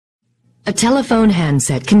A telephone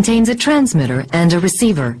handset contains a transmitter and a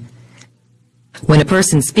receiver. When a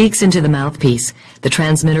person speaks into the mouthpiece, the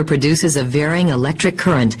transmitter produces a varying electric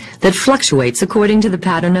current that fluctuates according to the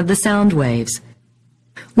pattern of the sound waves.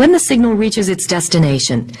 When the signal reaches its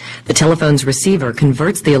destination, the telephone's receiver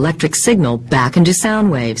converts the electric signal back into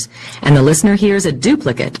sound waves, and the listener hears a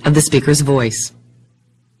duplicate of the speaker's voice.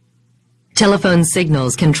 Telephone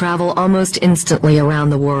signals can travel almost instantly around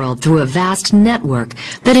the world through a vast network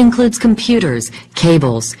that includes computers,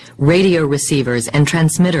 cables, radio receivers and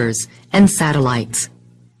transmitters, and satellites.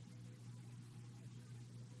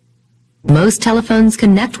 Most telephones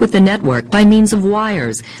connect with the network by means of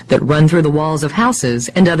wires that run through the walls of houses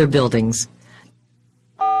and other buildings.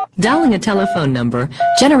 Dialing a telephone number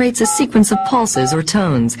generates a sequence of pulses or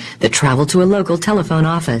tones that travel to a local telephone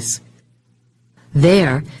office.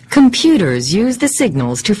 There, computers use the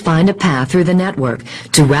signals to find a path through the network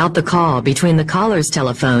to route the call between the caller's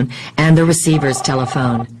telephone and the receiver's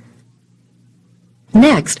telephone.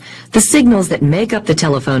 Next, the signals that make up the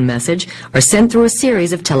telephone message are sent through a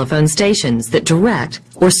series of telephone stations that direct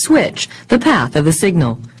or switch the path of the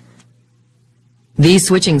signal. These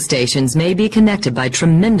switching stations may be connected by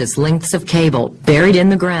tremendous lengths of cable buried in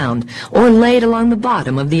the ground or laid along the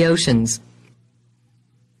bottom of the oceans.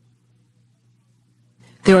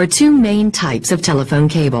 There are two main types of telephone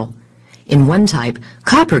cable. In one type,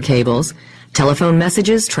 copper cables, telephone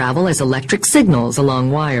messages travel as electric signals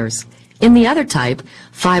along wires. In the other type,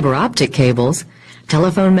 fiber optic cables,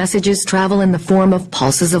 telephone messages travel in the form of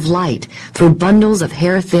pulses of light through bundles of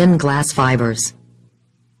hair-thin glass fibers.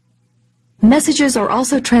 Messages are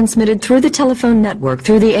also transmitted through the telephone network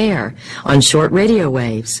through the air on short radio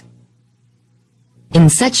waves. In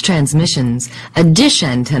such transmissions, a dish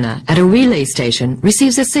antenna at a relay station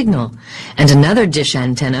receives a signal, and another dish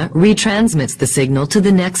antenna retransmits the signal to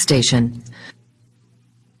the next station.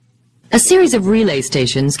 A series of relay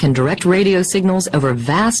stations can direct radio signals over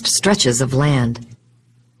vast stretches of land.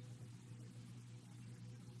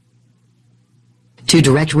 To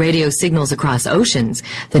direct radio signals across oceans,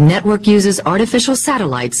 the network uses artificial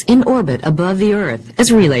satellites in orbit above the Earth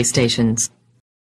as relay stations.